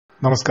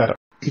നമസ്കാരം.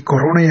 ഈ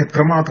കൊറോണയെ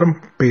എത്രമാത്രം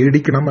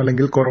പേടിക്കണം,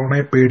 അല്ലെങ്കിൽ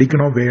കൊറോണയെ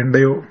പേടിക്കണോ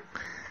വേണ്ടയോ,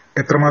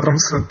 എത്രമാത്രം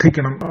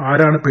ശ്രദ്ധിക്കണം,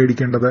 ആരാണ്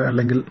പേടിക്കേണ്ടത്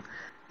അല്ലെങ്കിൽ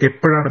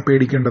എപ്പോഴാണ്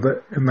പേടിക്കേണ്ടത്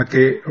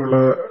എന്നൊക്കെ ഉള്ള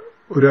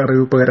ഒരു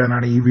അറിവ്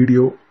പകരാനാണ് ഈ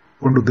വീഡിയോ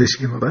കൊണ്ട്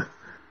ഉദ്ദേശിക്കുന്നത്.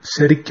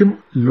 ശരിക്കും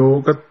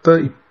ലോകത്ത്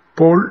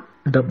ഇപ്പോൾ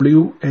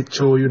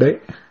WHO-യുടെ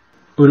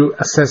ഒരു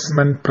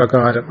അസസ്മെന്റ്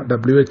പ്രകാരം,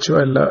 WHO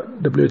അല്ല,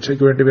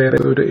 WHOയ്ക്ക് വേണ്ടി വേറെ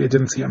ഒരു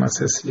ഏജൻസിയാണ്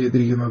അസസ്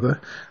ചെയ്തിരിക്കുന്നത്.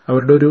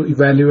 അവരുടെ ഒരു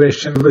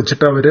ഇവാലുവേഷൻ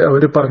വെച്ചിട്ട്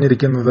അവർ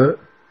പറഞ്ഞിരിക്കുന്നത്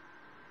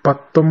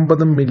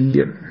 19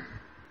 മില്യൺ,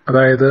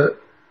 അതായത്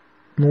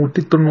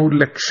 190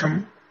 ലക്ഷം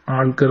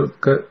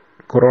ആൾക്കാർക്ക്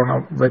കൊറോണ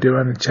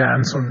വരുവാൻ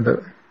ചാൻസ് ഉണ്ട്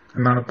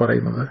എന്നാണ്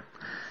പറയുന്നത്.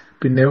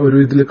 പിന്നെ ഒരു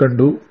ഇതിൽ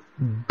കണ്ടു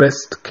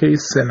ബെസ്റ്റ്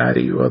കേസ്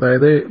സെനാരിയോ,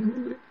 അതായത്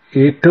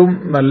ഏറ്റവും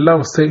നല്ല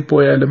അവസ്ഥയിൽ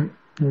പോയാലും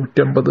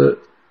 150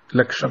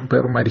 ലക്ഷം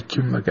പേർ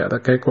മരിക്കും എന്നൊക്കെ.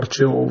 അതൊക്കെ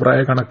കുറച്ച്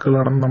ഓവറായ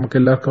കണക്കുകളാണെന്ന് നമുക്ക്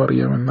എല്ലാവർക്കും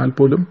അറിയാം. എന്നാൽ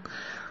പോലും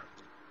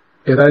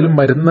ഏതായാലും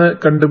മരുന്ന്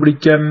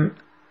കണ്ടുപിടിക്കാൻ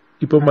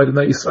ഇപ്പം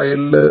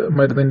ഇസ്രായേലില്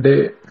മരുന്നിന്റെ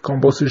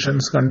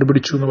കോമ്പോസിഷൻസ്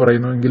കണ്ടുപിടിച്ചു എന്ന്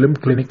പറയുന്നുവെങ്കിലും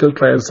ക്ലിനിക്കൽ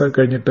ട്രയൽസ്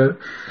കഴിഞ്ഞിട്ട്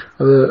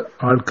അത്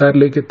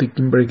ആൾക്കാരിലേക്ക്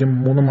എത്തിക്കുമ്പോഴേക്കും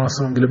 3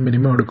 മാസമെങ്കിലും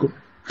മിനിമം എടുക്കും.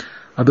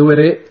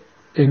 അതുവരെ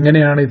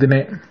എങ്ങനെയാണ് ഇതിനെ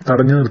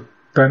തടഞ്ഞു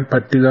നിർത്താൻ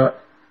പറ്റുക,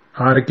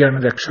 ആരൊക്കെയാണ്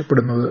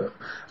രക്ഷപ്പെടുന്നത്,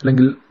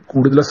 അല്ലെങ്കിൽ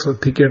കൂടുതൽ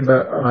ശ്രദ്ധിക്കേണ്ട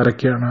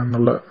ആരൊക്കെയാണ്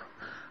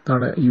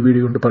എന്നുള്ളതാണ് ഈ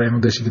വീഡിയോ കൊണ്ട് പറയാൻ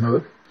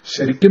ഉദ്ദേശിക്കുന്നത്.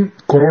 ശരിക്കും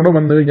കൊറോണ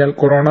വന്നു കഴിഞ്ഞാൽ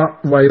കൊറോണ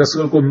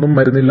വൈറസുകൾക്കൊന്നും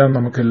മരുന്നില്ല എന്ന്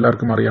നമുക്ക്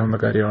എല്ലാവർക്കും അറിയാവുന്ന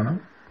കാര്യമാണ്.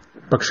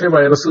 പക്ഷേ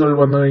വൈറസുകൾ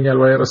വന്നു കഴിഞ്ഞാൽ,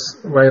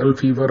 വൈറൽ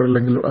ഫീവർ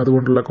അല്ലെങ്കിൽ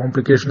അതുകൊണ്ടുള്ള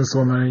കോംപ്ലിക്കേഷൻസ്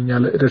വന്നു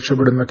കഴിഞ്ഞാൽ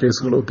രക്ഷപ്പെടുന്ന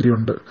കേസുകൾ ഒത്തിരി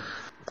ഉണ്ട്.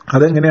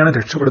 അതെങ്ങനെയാണ്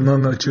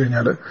രക്ഷപ്പെടുന്നതെന്ന് വെച്ച്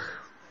കഴിഞ്ഞാൽ,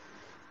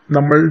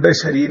 നമ്മളുടെ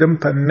ശരീരം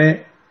തന്നെ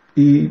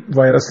ഈ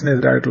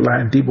വൈറസിനെതിരായിട്ടുള്ള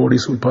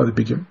ആന്റിബോഡീസ്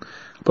ഉത്പാദിപ്പിക്കും.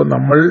 അപ്പൊ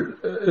നമ്മൾ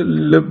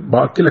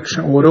ബാക്കി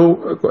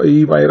ഈ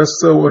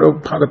വൈറസ് ഓരോ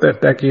ഭാഗത്തെ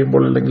അറ്റാക്ക്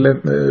ചെയ്യുമ്പോൾ അല്ലെങ്കിൽ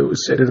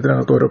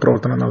ശരീരത്തിനകത്ത് ഓരോ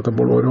പ്രവർത്തനം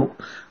നടത്തുമ്പോൾ ഓരോ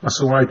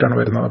അസുഖമായിട്ടാണ്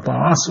വരുന്നത്. അപ്പൊ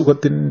ആ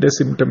അസുഖത്തിന്റെ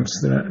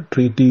സിംറ്റംസിന്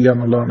ട്രീറ്റ് ചെയ്യുക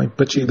എന്നുള്ളതാണ്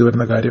ഇപ്പൊ ചെയ്തു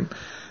വരുന്ന കാര്യം.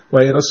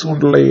 വൈറസ്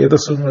കൊണ്ടുള്ള ഏത്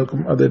അസുഖങ്ങൾക്കും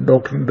അത്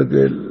ഡോക്ടറിന്റെ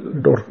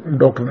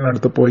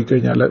അടുത്ത് പോയി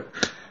കഴിഞ്ഞാൽ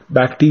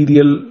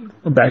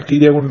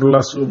ബാക്ടീരിയ കൊണ്ടുള്ള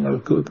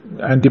അസുഖങ്ങൾക്ക്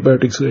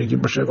ആന്റിബയോട്ടിക്സ് കഴിക്കും.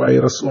 പക്ഷെ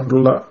വൈറസ്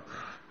കൊണ്ടുള്ള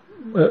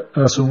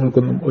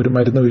അസുഖങ്ങൾക്കൊന്നും ഒരു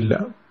മരുന്നുമില്ല.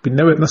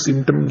 പിന്നെ വരുന്ന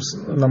സിംറ്റംസ്,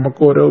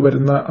 നമുക്ക് ഓരോ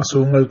വരുന്ന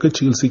അസുഖങ്ങൾക്ക്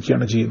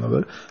ചികിത്സിക്കുകയാണ് ചെയ്യുന്നത്.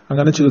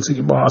 അങ്ങനെ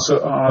ചികിത്സിക്കുമ്പോൾ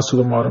ആ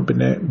അസുഖം മാറും.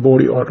 പിന്നെ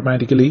ബോഡി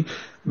ഓട്ടോമാറ്റിക്കലി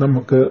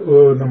നമുക്ക്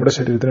നമ്മുടെ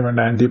ശരീരത്തിന് വേണ്ട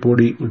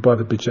ആന്റിബോഡി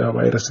ഉത്പാദിപ്പിച്ച് ആ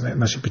വൈറസിനെ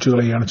നശിപ്പിച്ചു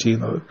കളയുകയാണ്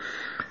ചെയ്യുന്നത്.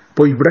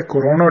 അപ്പോൾ ഇവിടെ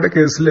കൊറോണയുടെ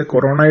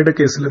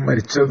കേസിൽ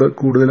മരിച്ചത്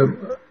കൂടുതലും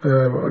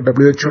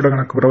WHO-യുടെ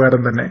കണക്ക്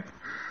പ്രകാരം തന്നെ,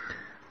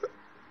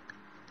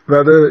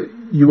 അതായത്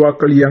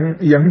യുവാക്കൾ,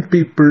 യങ്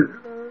പീപ്പിൾ,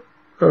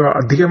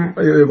 അധികം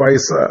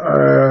വയസ്സ്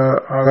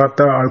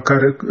ആകാത്ത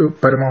ആൾക്കാർ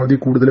പരമാവധി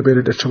കൂടുതൽ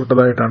പേര്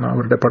രക്ഷപ്പെട്ടതായിട്ടാണ്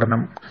അവരുടെ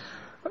പഠനം,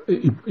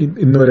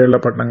 ഇന്നുവരെയുള്ള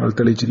പഠനങ്ങൾ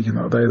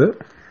തെളിയിച്ചിരിക്കുന്നത്. അതായത്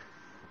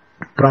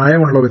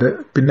പ്രായമുള്ളവര്,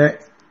 പിന്നെ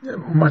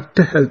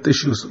മറ്റ് ഹെൽത്ത്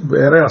ഇഷ്യൂസ്,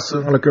 വേറെ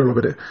അസുഖങ്ങളൊക്കെ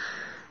ഉള്ളവര്,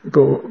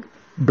 ഇപ്പോൾ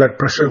ബ്ലഡ്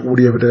പ്രഷർ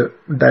കൂടിയവര്,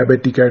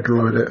 ഡയബറ്റിക്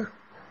ആയിട്ടുള്ളവര്,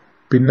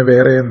 പിന്നെ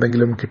വേറെ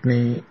എന്തെങ്കിലും കിഡ്നി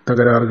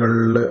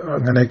തകരാറുകളിൽ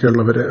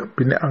അങ്ങനെയൊക്കെയുള്ളവര്,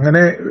 പിന്നെ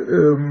അങ്ങനെ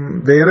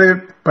വേറെ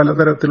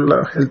പലതരത്തിലുള്ള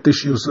ഹെൽത്ത്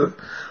ഇഷ്യൂസ്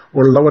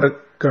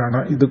ഉള്ളവർക്കാണ്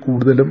ഇത്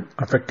കൂടുതലും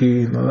അഫക്റ്റ്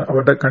ചെയ്യുന്നത്.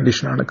 അവരുടെ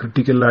കണ്ടീഷനാണ്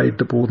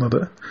ക്രിട്ടിക്കലായിട്ട് പോകുന്നത്.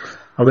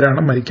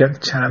 അവരാണ് മരിക്കാൻ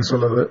ചാൻസ്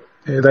ഉള്ളത്.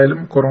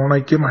 ഏതായാലും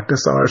കൊറോണയ്ക്ക് മറ്റ്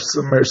സാഴ്സ്,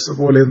 മേഴ്സ്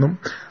പോലെയൊന്നും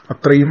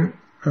അത്രയും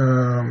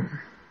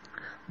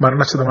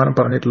മരണശതമാനം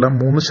പറഞ്ഞിട്ടില്ല.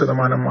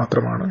 3%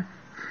 മാത്രമാണ്.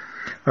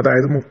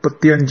 അതായത്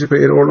 35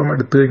 പേരോളം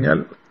എടുത്തു കഴിഞ്ഞാൽ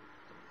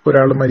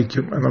ഒരാൾ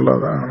മരിക്കും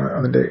എന്നുള്ളതാണ്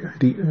അതിന്റെ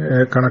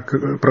കണക്ക്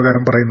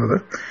പ്രകാരം പറയുന്നത്.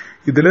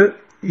 ഇതില്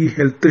ഈ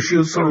ഹെൽത്ത്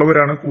ഇഷ്യൂസ്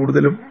ഉള്ളവരാണ്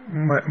കൂടുതലും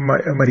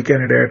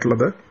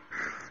മരിക്കാനിടയായിട്ടുള്ളത്.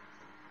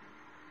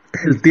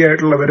 ഹെൽത്തി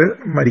ആയിട്ടുള്ളവര്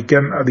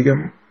മരിക്കാൻ അധികം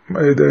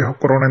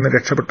കൊറോണയിൽ നിന്ന്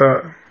രക്ഷപ്പെട്ട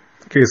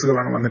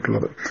കേസുകളാണ്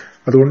വന്നിട്ടുള്ളത്.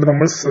 അതുകൊണ്ട്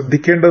നമ്മൾ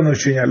ശ്രദ്ധിക്കേണ്ടതെന്ന്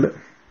വെച്ച് കഴിഞ്ഞാൽ,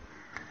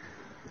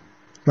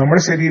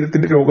 നമ്മുടെ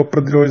ശരീരത്തിന്റെ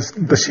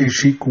രോഗപ്രതിരോധ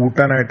ശേഷി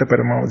കൂട്ടാനായിട്ട്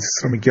പരമാവധി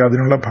ശ്രമിക്കുക.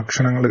 അതിനുള്ള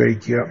ഭക്ഷണങ്ങൾ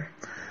കഴിക്കുക,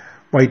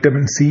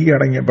 വൈറ്റമിൻ സി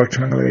അടങ്ങിയ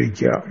ഭക്ഷണങ്ങൾ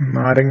കഴിക്കുക,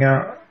 നാരങ്ങ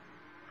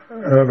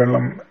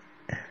വെള്ളം,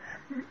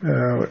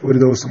 ഒരു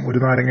ദിവസം ഒരു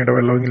നാരങ്ങയുടെ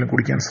വെള്ളമെങ്കിലും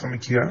കുടിക്കാൻ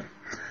ശ്രമിക്കുക,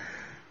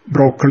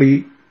 ബ്രോക്കോളി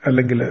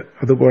അല്ലെങ്കിൽ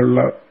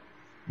അതുപോലുള്ള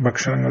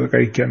ഭക്ഷണങ്ങൾ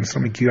കഴിക്കാൻ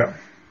ശ്രമിക്കുക.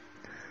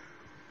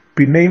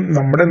 പിന്നെയും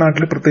നമ്മുടെ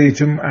നാട്ടിൽ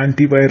പ്രത്യേകിച്ചും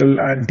ആന്റിവൈറൽ,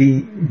 ആന്റി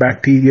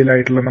ബാക്ടീരിയൽ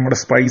ആയിട്ടുള്ള നമ്മുടെ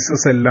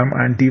സ്പൈസസ് എല്ലാം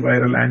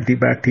ആന്റിവൈറൽ, ആന്റി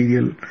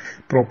ബാക്ടീരിയൽ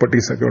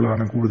പ്രോപ്പർട്ടീസ് ഒക്കെ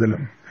ഉള്ളതാണ്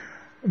കൂടുതലും.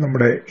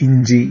 നമ്മുടെ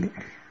ഇഞ്ചി,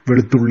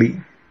 വെളുത്തുള്ളി,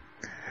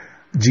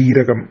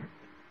 ജീരകം,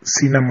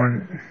 സിനമൺ,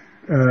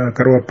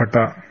 കറുവപ്പട്ട,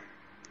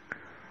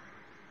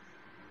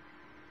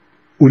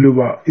 ഉലുവ,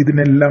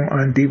 ഇതിനെല്ലാം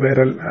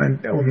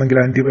ഒന്നെങ്കിൽ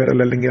ആന്റിവൈറൽ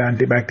അല്ലെങ്കിൽ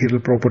ആന്റി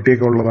ബാക്ടീരിയൽ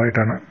പ്രോപ്പർട്ടിയൊക്കെ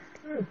ഉള്ളതായിട്ടാണ്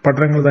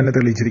പഠനങ്ങൾ തന്നെ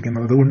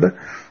തെളിയിച്ചിരിക്കുന്നത്. അതുകൊണ്ട്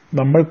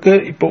നമ്മൾക്ക്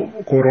ഇപ്പോൾ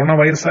കൊറോണ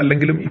വൈറസ്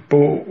അല്ലെങ്കിലും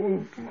ഇപ്പോൾ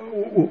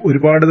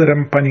ഒരുപാട് തരം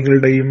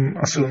പനികളുടെയും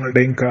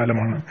അസുഖങ്ങളുടെയും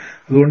കാലമാണ്.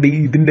 അതുകൊണ്ട്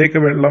ഇതിന്റെയൊക്കെ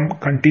വെള്ളം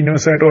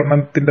കണ്ടിന്യൂസ് ആയിട്ട്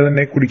ഒരെണ്ണത്തിന്റെ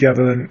തന്നെ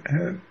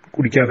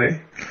കുടിക്കാതെ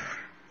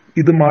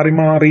ഇത് മാറി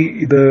മാറി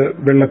ഇത്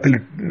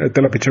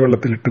തിളപ്പിച്ച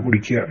വെള്ളത്തിലിട്ട്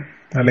കുടിക്കുക.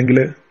 അല്ലെങ്കിൽ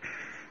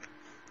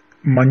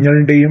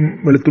മഞ്ഞളിന്റെയും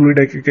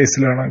വെളുത്തുള്ളിയുടെയൊക്കെ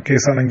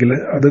കേസാണെങ്കിൽ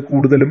അത്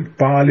കൂടുതലും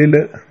പാലിൽ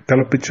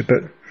തിളപ്പിച്ചിട്ട്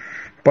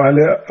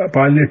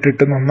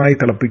പാലിലിട്ടിട്ട് നന്നായി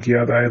തിളപ്പിക്കുക.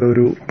 അതായത്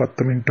ഒരു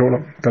 10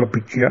 മിനിറ്റോളം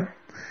തിളപ്പിക്കുക.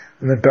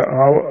 എന്നിട്ട്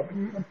ആ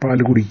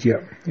പാല് കുടിക്കുക.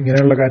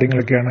 ഇങ്ങനെയുള്ള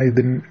കാര്യങ്ങളൊക്കെയാണ്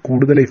ഇതിന്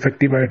കൂടുതൽ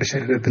ഇഫക്റ്റീവായിട്ട്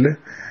ശരീരത്തിൽ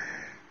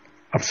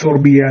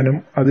അബ്സോർബ് ചെയ്യാനും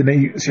അതിനെ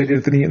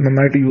ശരീരത്തിന്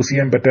നന്നായിട്ട് യൂസ്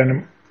ചെയ്യാൻ പറ്റാനും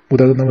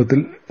ഉതകുന്ന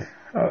വിധത്തിൽ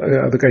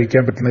അത്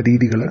കഴിക്കാൻ പറ്റുന്ന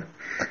രീതികൾ.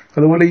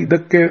 അതുപോലെ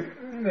ഇതൊക്കെ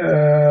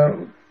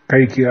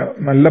കഴിക്കുക.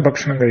 നല്ല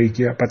ഭക്ഷണം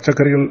കഴിക്കുക.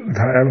 പച്ചക്കറികൾ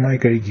ധാരാളമായി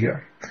കഴിക്കുക.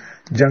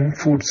 ജങ്ക്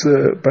ഫുഡ്സ്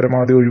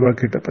പരമാവധി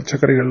ഒഴിവാക്കിയിട്ട്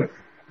പച്ചക്കറികൾ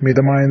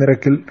മിതമായ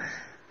നിരക്കിൽ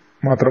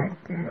മാത്രം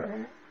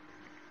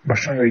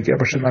ഭക്ഷണം കഴിക്കുക.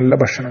 പക്ഷെ നല്ല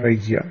ഭക്ഷണം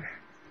കഴിക്കുക.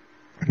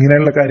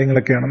 ഇങ്ങനെയുള്ള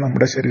കാര്യങ്ങളൊക്കെയാണ്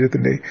നമ്മുടെ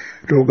ശരീരത്തിന്റെ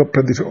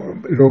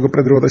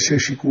രോഗപ്രതിരോധ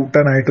ശേഷി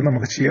കൂട്ടാനായിട്ട്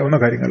നമുക്ക് ചെയ്യാവുന്ന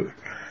കാര്യങ്ങൾ.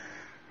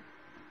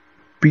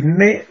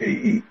 പിന്നെ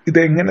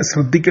ഇതെങ്ങനെ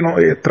ശ്രദ്ധിക്കണോ,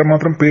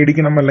 എത്രമാത്രം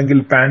പേടിക്കണം അല്ലെങ്കിൽ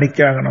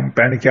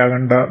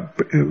പാനിക്കാകണ്ട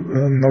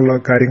എന്നുള്ള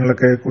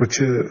കാര്യങ്ങളൊക്കെ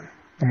കുറിച്ച്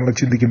നമ്മൾ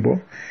ചിന്തിക്കുമ്പോൾ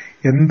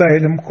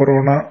എന്തായാലും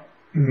കൊറോണ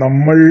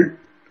നമ്മൾ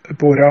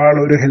ഇപ്പോൾ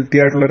ഒരു ഹെൽത്തി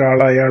ആയിട്ടുള്ള ഒരാൾ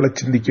അയാൾ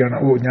ചിന്തിക്കുകയാണ്,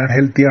 ഞാൻ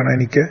ഹെൽത്തിയാണ്,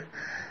 എനിക്ക്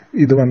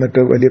ഇത്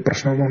വന്നിട്ട് വലിയ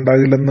പ്രശ്നമൊന്നും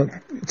ഉണ്ടാകില്ലെന്ന്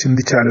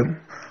ചിന്തിച്ചാലും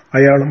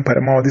അയാളും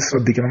പരമാവധി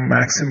ശ്രദ്ധിക്കണം.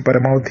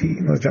 പരമാവധി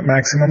എന്ന് വെച്ചാൽ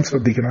മാക്സിമം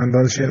ശ്രദ്ധിക്കണം.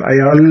 എന്താണെന്ന് വെച്ചാൽ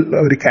അയാൾ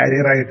ഒരു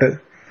കാരിയറായിട്ട്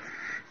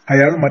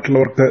അയാൾ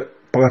മറ്റുള്ളവർക്ക്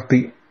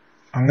പകർത്തി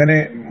അങ്ങനെ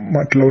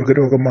മറ്റുള്ളവർക്ക്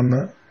രോഗം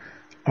വന്ന്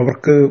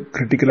അവർക്ക്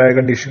ക്രിട്ടിക്കലായ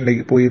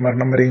കണ്ടീഷനിലേക്ക് പോയി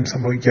മരണം വരെയും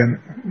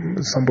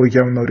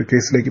സംഭവിക്കാവുന്ന ഒരു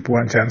കേസിലേക്ക്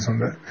പോകാൻ ചാൻസ്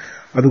ഉണ്ട്.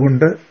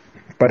 അതുകൊണ്ട്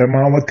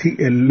പരമാവധി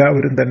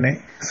എല്ലാവരും തന്നെ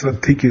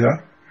ശ്രദ്ധിക്കുക.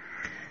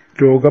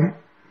 രോഗം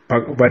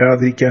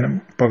വരാതിരിക്കാനും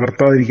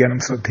പകർത്താതിരിക്കാനും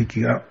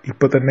ശ്രദ്ധിക്കുക.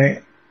 ഇപ്പൊ തന്നെ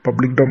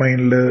പബ്ലിക്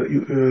ഡൊമൈനിൽ,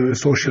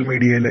 സോഷ്യൽ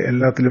മീഡിയയിൽ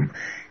എല്ലാത്തിലും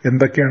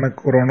എന്തൊക്കെയാണ്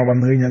കൊറോണ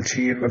വന്നു കഴിഞ്ഞാൽ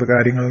ചെയ്യേണ്ടത്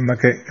കാര്യങ്ങൾ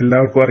എന്നൊക്കെ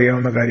എല്ലാവർക്കും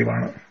അറിയാവുന്ന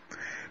കാര്യമാണ്.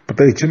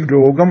 പ്രത്യേകിച്ചും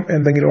രോഗം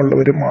എന്തെങ്കിലും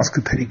ഉള്ളവർ മാസ്ക്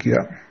ധരിക്കുക.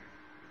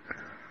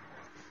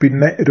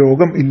 പിന്നെ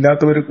രോഗം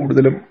ഇല്ലാത്തവർ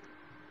കൂടുതലും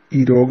ഈ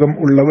രോഗം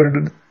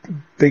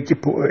ഉള്ളവരുടേക്ക്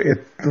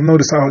എത്തുന്ന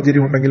ഒരു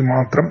സാഹചര്യം ഉണ്ടെങ്കിൽ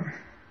മാത്രം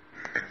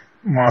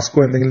മാസ്കോ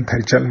എന്തെങ്കിലും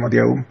ധരിച്ചാൽ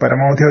മതിയാവും.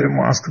 പരമാവധി അവർ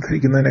മാസ്ക്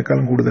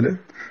ധരിക്കുന്നതിനേക്കാളും കൂടുതൽ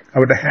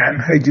അവരുടെ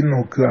ഹാൻഡ് ഹൈജീൻ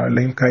നോക്കുക,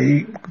 അല്ലെങ്കിൽ കൈ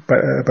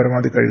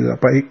പരമാവധി കഴുകുക.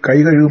 കൈ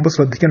കഴുകുമ്പോൾ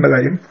ശ്രദ്ധിക്കേണ്ട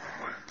കാര്യം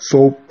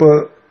സോപ്പ്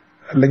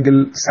അല്ലെങ്കിൽ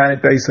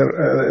സാനിറ്റൈസർ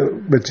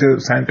വെച്ച്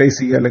സാനിറ്റൈസ്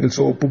ചെയ്യുക, അല്ലെങ്കിൽ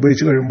സോപ്പ്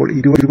ഉപയോഗിച്ച് കഴിയുമ്പോൾ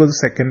 20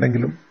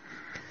 സെക്കൻഡെങ്കിലും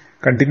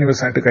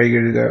കണ്ടിന്യൂസ് ആയിട്ട് കൈ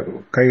കഴുകുക.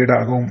 കൈയുടെ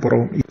അകവും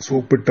പുറവും ഈ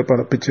സോപ്പിട്ട്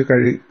പതപ്പിച്ച്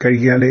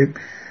കഴുകിയാലേ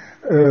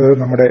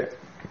നമ്മുടെ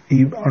ഈ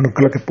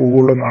അണുക്കളൊക്കെ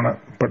പോവുള്ളൂ എന്നാണ്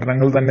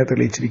പഠനങ്ങൾ തന്നെ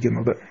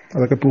തെളിയിച്ചിരിക്കുന്നത്.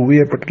 അതൊക്കെ പ്രൂവ്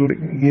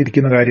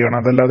ചെയ്യപ്പെട്ടിരിക്കുന്ന കാര്യമാണ്.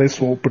 അതല്ലാതെ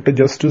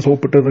ജസ്റ്റ്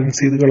സോപ്പിട്ട്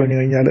റിൻസ് ചെയ്ത് കളഞ്ഞു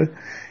കഴിഞ്ഞാൽ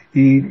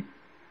ഈ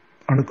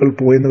അണുക്കൾ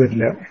പോയെന്ന്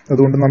വരില്ല.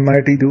 അതുകൊണ്ട്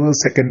നന്നായിട്ട് 20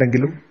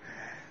 സെക്കൻഡെങ്കിലും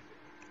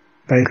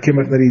ദൈർഘ്യം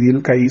വരുന്ന രീതിയിൽ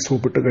കൈ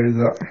സോപ്പിട്ട്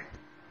കഴുകുക.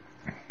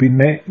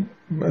 പിന്നെ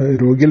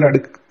രോഗികളുടെ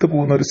അടുത്ത്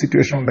പോകുന്ന ഒരു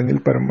സിറ്റുവേഷൻ ഉണ്ടെങ്കിൽ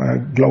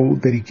ഗ്ലൗ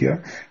ധരിക്കുക.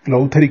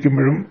 ഗ്ലൗ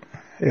ധരിക്കുമ്പോഴും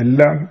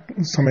എല്ലാ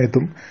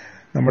സമയത്തും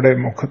നമ്മുടെ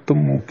മുഖത്തും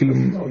മൂക്കിലും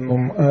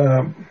ഒന്നും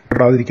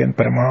പെടാതിരിക്കാൻ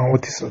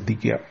പരമാവധി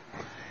ശ്രദ്ധിക്കുക.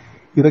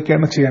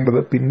 ഇതൊക്കെയാണ് ചെയ്യേണ്ടത്.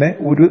 പിന്നെ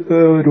ഒരു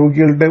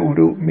രോഗികളുടെ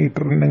 1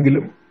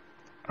 മീറ്ററിനെങ്കിലും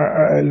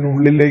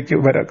ഉള്ളിലേക്ക്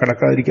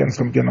കടക്കാതിരിക്കാൻ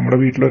ശ്രമിക്കുക. നമ്മുടെ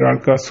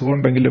വീട്ടിലൊരാൾക്ക് അസുഖം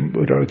ഉണ്ടെങ്കിലും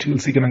ഒരാൾ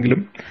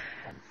ചികിത്സിക്കണമെങ്കിലും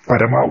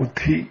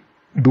പരമാവധി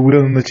ദൂരെ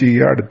നിന്ന്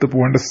ചെയ്യുക. അടുത്ത്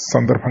പോകേണ്ട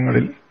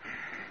സന്ദർഭങ്ങളിൽ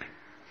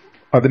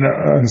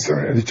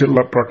അതിനനുസരിച്ചുള്ള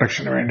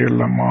പ്രൊട്ടക്ഷന്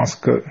വേണ്ടിയുള്ള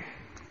മാസ്ക്,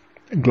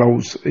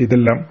 ഗ്ലൗസ്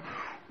ഇതെല്ലാം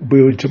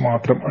ഉപയോഗിച്ച്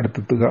മാത്രം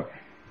അടുത്തെത്തുക.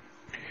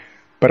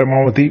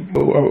 പരമാവധി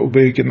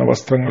ഉപയോഗിക്കുന്ന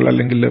വസ്ത്രങ്ങൾ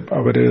അല്ലെങ്കിൽ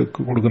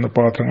അവർക്ക് കൊടുക്കുന്ന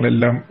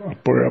പാത്രങ്ങളെല്ലാം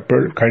അപ്പോൾ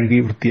കഴുകി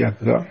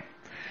വൃത്തിയാക്കുക.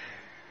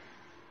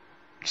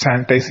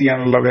 സാനിറ്റൈസ്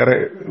ചെയ്യാനുള്ള വേറെ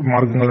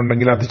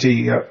മാർഗങ്ങളുണ്ടെങ്കിൽ അത്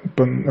ചെയ്യുക.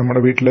 ഇപ്പം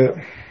നമ്മുടെ വീട്ടിൽ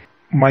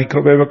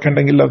മൈക്രോവേവ് ഒക്കെ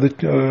ഉണ്ടെങ്കിൽ അത്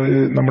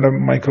നമ്മുടെ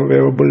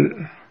മൈക്രോവേവബിൾ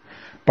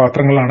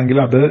പാത്രങ്ങളാണെങ്കിൽ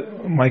അത്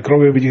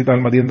മൈക്രോവേവ് ചെയ്താൽ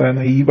മതി.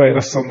 എന്തായാലും ഈ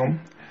വൈറസ് ഒന്നും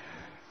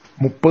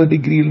 30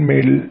 ഡിഗ്രിയിൽ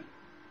മേൽ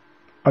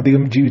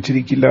അധികം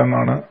ജീവിച്ചിരിക്കില്ല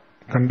എന്നാണ്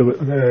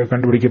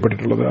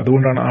കണ്ടുപിടിക്കപ്പെട്ടിട്ടുള്ളത്.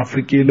 അതുകൊണ്ടാണ്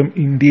ആഫ്രിക്കയിലും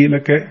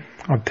ഇന്ത്യയിലൊക്കെ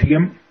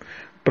അധികം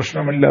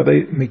പ്രശ്നമില്ലാതെ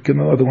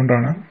നിൽക്കുന്നത്.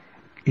 അതുകൊണ്ടാണ്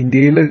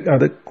ഇന്ത്യയിൽ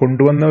അത്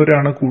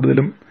കൊണ്ടുവന്നവരാണ്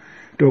കൂടുതലും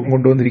രോഗം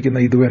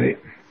കൊണ്ടുവന്നിരിക്കുന്നത് ഇതുവരെ.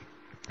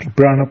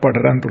 ഇപ്പോഴാണ്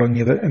പടരാൻ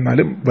തുടങ്ങിയത്.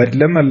 എന്നാലും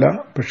വരില്ലെന്നല്ല,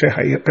 പക്ഷേ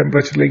ഹയർ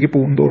ടെമ്പറേച്ചറിലേക്ക്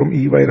പോകുന്തോറും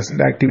ഈ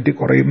വൈറസിന്റെ ആക്ടിവിറ്റി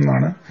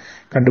കുറയുമെന്നാണ്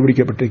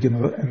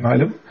കണ്ടുപിടിക്കപ്പെട്ടിരിക്കുന്നത്.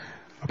 എന്നാലും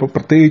അപ്പോൾ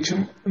പ്രത്യേകിച്ചും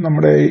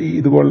നമ്മുടെ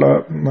ഇതുപോലുള്ള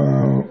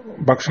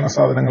ഭക്ഷണ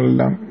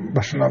സാധനങ്ങളെല്ലാം,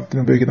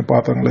 ഭക്ഷണത്തിന് ഉപയോഗിക്കുന്ന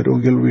പാത്രങ്ങൾ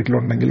രോഗികൾ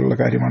വീട്ടിലുണ്ടെങ്കിലുള്ള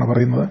കാര്യമാണ്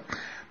പറയുന്നത്.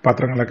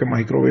 പാത്രങ്ങളൊക്കെ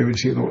മൈക്രോവേവ്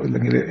ചെയ്തോ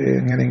അല്ലെങ്കിൽ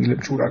എങ്ങനെയെങ്കിലും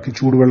ചൂടാക്കി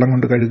ചൂടുവെള്ളം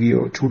കൊണ്ട്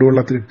കഴുകിയോ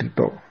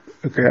ചൂടുവെള്ളത്തിലിട്ടിട്ടോ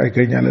ഒക്കെ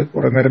ആയിക്കഴിഞ്ഞാൽ,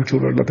 കുറെ നേരം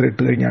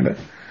ചൂടുവെള്ളത്തിലിട്ട് കഴിഞ്ഞാൽ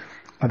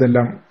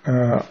അതെല്ലാം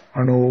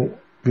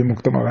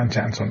വിമുക്തമാകാൻ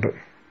ചാൻസ് ഉണ്ട്.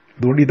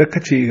 അതുകൊണ്ട് ഇതൊക്കെ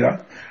ചെയ്യുക.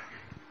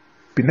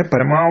 പിന്നെ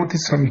പരമാവധി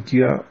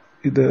ശ്രമിക്കുക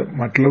ഇത്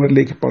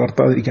മറ്റുള്ളവരിലേക്ക്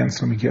പകർത്താതിരിക്കാൻ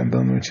ശ്രമിക്കുക.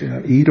 എന്താണെന്ന് വെച്ച്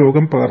കഴിഞ്ഞാൽ ഈ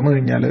രോഗം പകർന്നു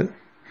കഴിഞ്ഞാൽ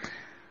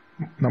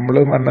നമ്മൾ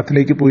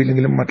മരണത്തിലേക്ക്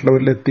പോയില്ലെങ്കിലും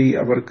മറ്റുള്ളവരിലെത്തി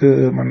അവർക്ക്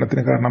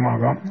മരണത്തിന്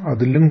കാരണമാകാം.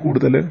 അതിലും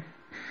കൂടുതൽ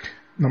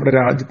നമ്മുടെ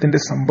രാജ്യത്തിന്റെ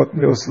സമ്പദ്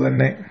വ്യവസ്ഥ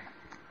തന്നെ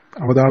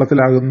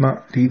അവതാളത്തിലാകുന്ന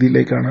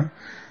രീതിയിലേക്കാണ്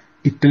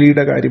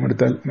ഇറ്റലിയുടെ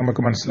കാര്യമെടുത്താൽ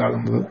നമുക്ക്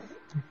മനസ്സിലാകുന്നത്.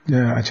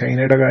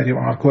 ചൈനയുടെ കാര്യം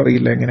ആർക്കും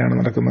അറിയില്ല എങ്ങനെയാണ്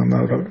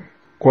നടക്കുന്നതെന്ന്,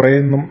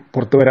 കുറേയൊന്നും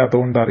പുറത്തു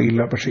വരാത്തതുകൊണ്ട്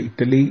അറിയില്ല. പക്ഷെ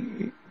ഇറ്റലി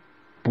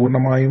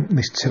പൂർണ്ണമായും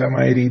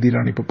നിശ്ചലമായ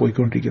രീതിയിലാണ് ഇപ്പോൾ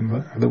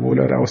പോയിക്കൊണ്ടിരിക്കുന്നത്. അതുപോലെ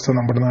ഒരവസ്ഥ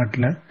നമ്മുടെ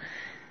നാട്ടിൽ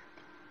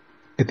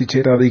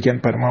എത്തിച്ചേരാതിരിക്കാൻ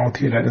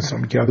പരമാവധി എല്ലാവരും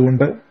ശ്രമിക്കുക.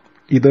 അതുകൊണ്ട്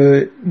ഇത്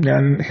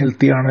ഞാൻ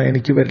ഹെൽത്തിയാണ്,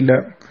 എനിക്ക് വരില്ല,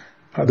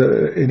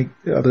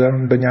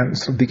 അതുകൊണ്ട് ഞാൻ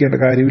ശ്രദ്ധിക്കേണ്ട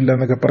കാര്യമില്ല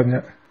എന്നൊക്കെ പറഞ്ഞ്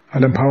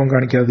അലംഭാവം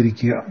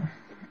കാണിക്കാതിരിക്കുക.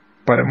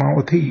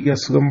 പരമാവധി ഈ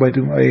അസുഖം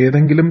വരും,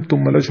 ഏതെങ്കിലും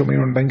തുമ്മലോ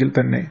ചുമയോ ഉണ്ടെങ്കിൽ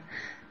തന്നെ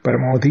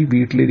പരമാവധി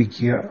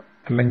വീട്ടിലിരിക്കുക.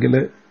 അല്ലെങ്കിൽ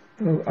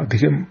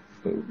അധികം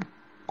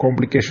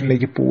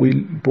കോംപ്ലിക്കേഷനിലേക്ക്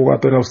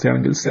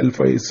പോകാത്തൊരവസ്ഥയാണെങ്കിൽ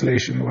സെൽഫ്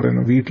ഐസൊലേഷൻ എന്ന്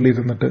പറയുന്നത്,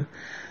 വീട്ടിലിരുന്നിട്ട്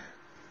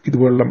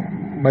ഇതുപോലുള്ള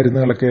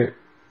മരുന്നുകളൊക്കെ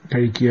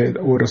കഴിക്കുക,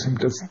 ഓരോ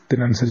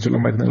സിംറ്റംസിനനുസരിച്ചുള്ള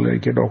മരുന്നുകൾ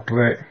കഴിക്കുക,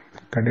 ഡോക്ടറെ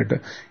കണ്ടിട്ട്.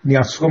 ഇനി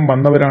അസുഖം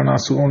വന്നവരാണ്,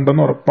 അസുഖം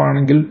ഉണ്ടെന്ന്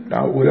ഉറപ്പാണെങ്കിൽ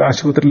ഒരു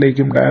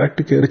ആശുപത്രിയിലേക്കും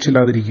ഡയറക്റ്റ് കയറി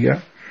ചെല്ലാതിരിക്കുക.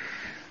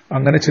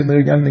 അങ്ങനെ ചെന്നു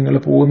കഴിഞ്ഞാൽ നിങ്ങൾ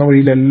പോകുന്ന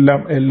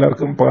വഴിയിലെല്ലാം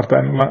എല്ലാവർക്കും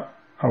പകർത്താനുള്ള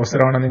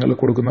അവസരമാണ് നിങ്ങൾ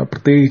കൊടുക്കുന്നത്.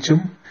 പ്രത്യേകിച്ചും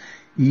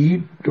ഈ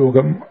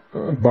രോഗം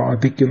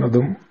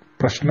ബാധിക്കുന്നതും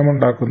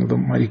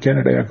പ്രശ്നമുണ്ടാക്കുന്നതും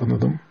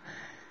മരിക്കാനിടയാക്കുന്നതും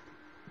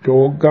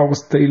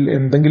രോഗാവസ്ഥയിൽ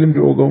എന്തെങ്കിലും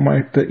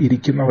രോഗവുമായിട്ട്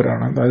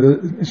ഇരിക്കുന്നവരാണ്. അതായത്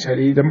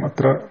ശരീരം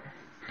അത്ര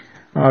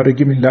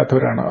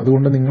ആരോഗ്യമില്ലാത്തവരാണ്.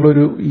 അതുകൊണ്ട്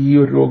നിങ്ങളൊരു ഈ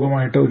ഒരു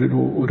രോഗമായിട്ട്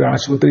ഒരു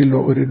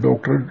ആശുപത്രിയിലോ ഒരു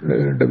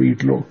ഡോക്ടറുടെ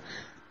വീട്ടിലോ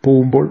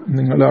പോകുമ്പോൾ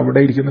നിങ്ങൾ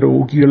അവിടെ ഇരിക്കുന്ന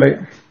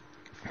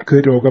രോഗികളെക്ക്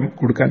രോഗം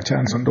കൊടുക്കാൻ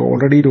ചാൻസ് ഉണ്ട്.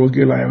 ഓൾറെഡി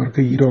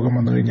രോഗികളായവർക്ക് ഈ രോഗം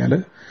വന്നു കഴിഞ്ഞാൽ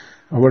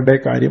അവരുടെ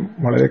കാര്യം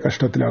വളരെ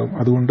കഷ്ടത്തിലാകും.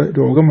 അതുകൊണ്ട്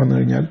രോഗം വന്നു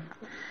കഴിഞ്ഞാൽ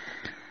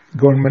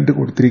ഗവൺമെന്റ്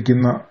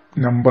കൊടുത്തിരിക്കുന്ന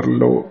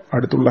നമ്പറിലോ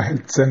അടുത്തുള്ള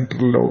ഹെൽത്ത്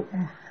സെന്ററിലോ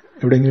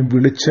എവിടെയെങ്കിലും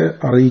വിളിച്ച്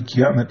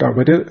അറിയിക്കുക. എന്നിട്ട്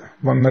അവര്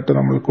വന്നിട്ട്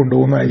നമ്മൾ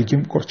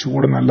കൊണ്ടുപോകുന്നതായിരിക്കും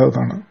കുറച്ചുകൂടെ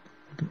നല്ലതാണ്.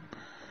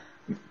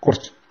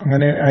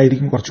 അങ്ങനെ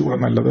ആയിരിക്കും കുറച്ചുകൂടെ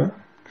നല്ലത്.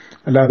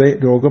 അല്ലാതെ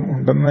രോഗം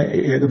ഉണ്ടെന്ന്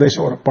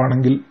ഏകദേശം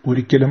ഉറപ്പാണെങ്കിൽ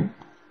ഒരിക്കലും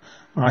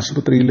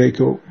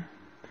ആശുപത്രിയിലേക്കോ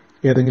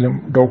ഏതെങ്കിലും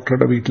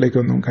ഡോക്ടറുടെ വീട്ടിലേക്കോ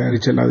ഒന്നും കയറി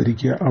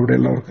ചെല്ലാതിരിക്കുക.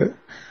 അവിടെയുള്ളവർക്ക്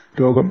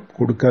രോഗം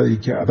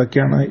കൊടുക്കാതിരിക്കുക.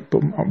 അതൊക്കെയാണ്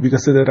ഇപ്പം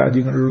വികസിത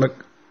രാജ്യങ്ങളിലുള്ള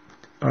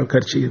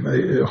ആൾക്കാർ ചെയ്യുന്നത്,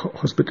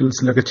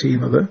 ഹോസ്പിറ്റൽസിലൊക്കെ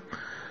ചെയ്യുന്നത്.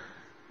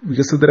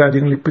 വികസിത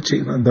രാജ്യങ്ങളിൽ ഇപ്പം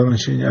ചെയ്യുന്നത് എന്താണെന്ന്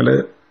വെച്ച് കഴിഞ്ഞാൽ,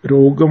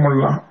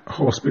 രോഗമുള്ള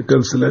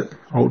ഹോസ്പിറ്റൽസിൽ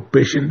ഔട്ട്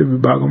പേഷ്യന്റ്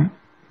വിഭാഗം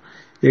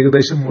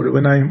ഏകദേശം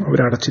മുഴുവനായും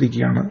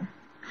അവരടച്ചിരിക്കുകയാണ്.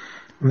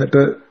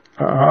 എന്നിട്ട്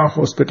ആ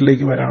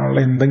ഹോസ്പിറ്റലിലേക്ക് വരാനുള്ള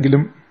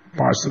എന്തെങ്കിലും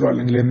പാഴ്സലോ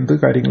അല്ലെങ്കിൽ എന്ത്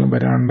കാര്യങ്ങളും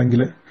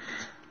വരാനുണ്ടെങ്കിൽ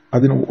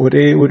അതിന്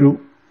ഒരേ ഒരു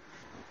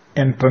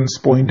എൻട്രൻസ്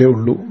പോയിന്റേ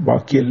ഉള്ളൂ,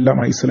 ബാക്കിയെല്ലാം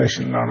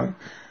ഐസൊലേഷനിലാണ്.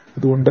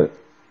 അതുകൊണ്ട്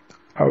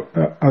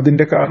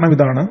അതിന്റെ കാരണം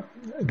ഇതാണ്,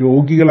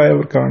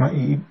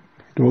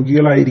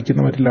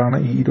 രോഗികളായിരിക്കുന്നവരിലാണ്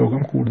ഈ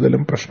രോഗം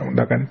കൂടുതലും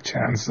പ്രശ്നമുണ്ടാക്കാൻ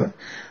ചാൻസ്.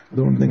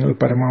 അതുകൊണ്ട് നിങ്ങൾ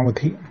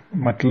പരമാവധി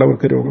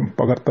മറ്റുള്ളവർക്ക് രോഗം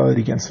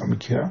പകർത്താതിരിക്കാൻ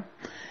ശ്രമിക്കുക.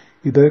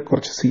 ഇത്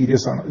കുറച്ച്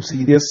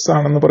സീരിയസ്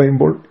ആണെന്ന്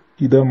പറയുമ്പോൾ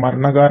ഇത്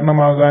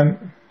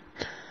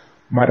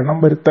മരണം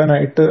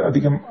വരുത്താനായിട്ട്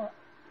അധികം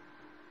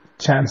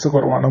ചാൻസ്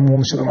കുറവാണ്,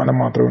 3%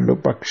 മാത്രമേ ഉള്ളൂ.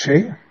 പക്ഷേ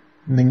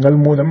നിങ്ങൾ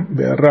മൂലം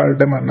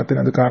വേറൊരാളുടെ മരണത്തിന്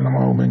അത്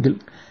കാരണമാവുമെങ്കിൽ,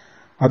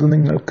 അത്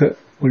നിങ്ങൾക്ക്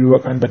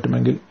ഒഴിവാക്കാൻ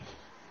പറ്റുമെങ്കിൽ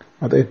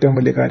അത് ഏറ്റവും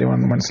വലിയ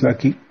കാര്യമാണെന്ന്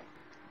മനസ്സിലാക്കി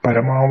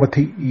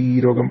പരമാവധി ഈ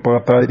രോഗം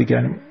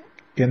പകർത്താതിരിക്കാനും,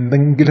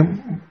 എന്തെങ്കിലും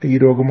ഈ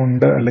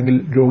രോഗമുണ്ട് അല്ലെങ്കിൽ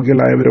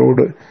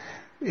രോഗികളായവരോട്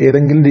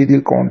ഏതെങ്കിലും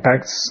രീതിയിൽ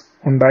കോൺടാക്ട്സ്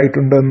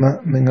ഉണ്ടായിട്ടുണ്ടെന്ന്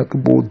നിങ്ങൾക്ക്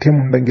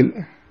ബോധ്യമുണ്ടെങ്കിൽ,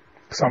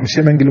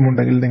 സംശയമെങ്കിലും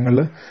ഉണ്ടെങ്കിൽ, നിങ്ങൾ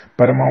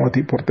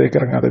പരമാവധി പുറത്തേക്ക്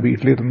ഇറങ്ങാതെ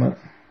വീട്ടിലിരുന്ന്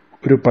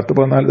ഒരു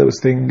 10-14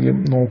 ദിവസത്തെങ്കിലും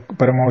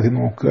പരമാവധി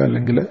നോക്കുക,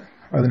 അല്ലെങ്കിൽ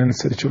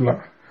അതിനനുസരിച്ചുള്ള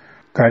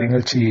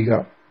കാര്യങ്ങൾ ചെയ്യുക.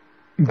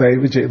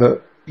 ദയവ് ചെയ്ത്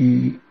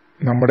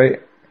നമ്മുടെ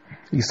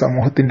ഈ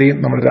സമൂഹത്തിന്റെയും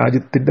നമ്മുടെ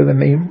രാജ്യത്തിന്റെ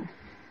തന്നെയും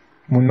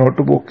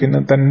മുന്നോട്ട് പോക്കിന്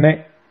തന്നെ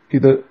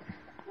ഇത്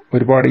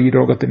ഒരുപാട് ഈ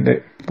രോഗത്തിന്റെ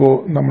ഇപ്പോൾ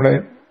നമ്മുടെ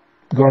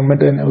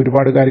ഗവൺമെന്റ് തന്നെ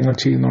ഒരുപാട് കാര്യങ്ങൾ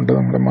ചെയ്യുന്നുണ്ട്.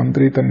 നമ്മുടെ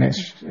മന്ത്രി തന്നെ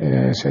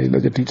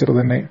ശൈലജ ടീച്ചർ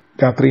തന്നെ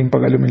രാത്രിയും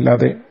പകലും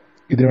ഇല്ലാതെ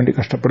ഇതിനുവേണ്ടി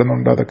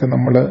കഷ്ടപ്പെടുന്നുണ്ട്. അതൊക്കെ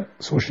നമ്മൾ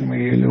സോഷ്യൽ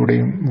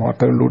മീഡിയയിലൂടെയും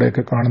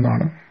വാർത്തകളിലൂടെയൊക്കെ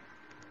കാണുന്നതാണ്.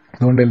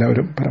 അതുകൊണ്ട്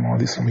എല്ലാവരും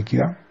പരമാവധി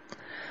ശ്രമിക്കുക.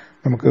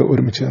 നമുക്ക്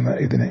ഒരുമിച്ച് നിന്ന്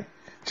ഇതിനെ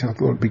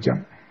ചെറുത്ത് തോൽപ്പിക്കാം.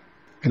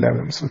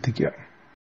 എല്ലാവരും ശ്രദ്ധിക്കുക.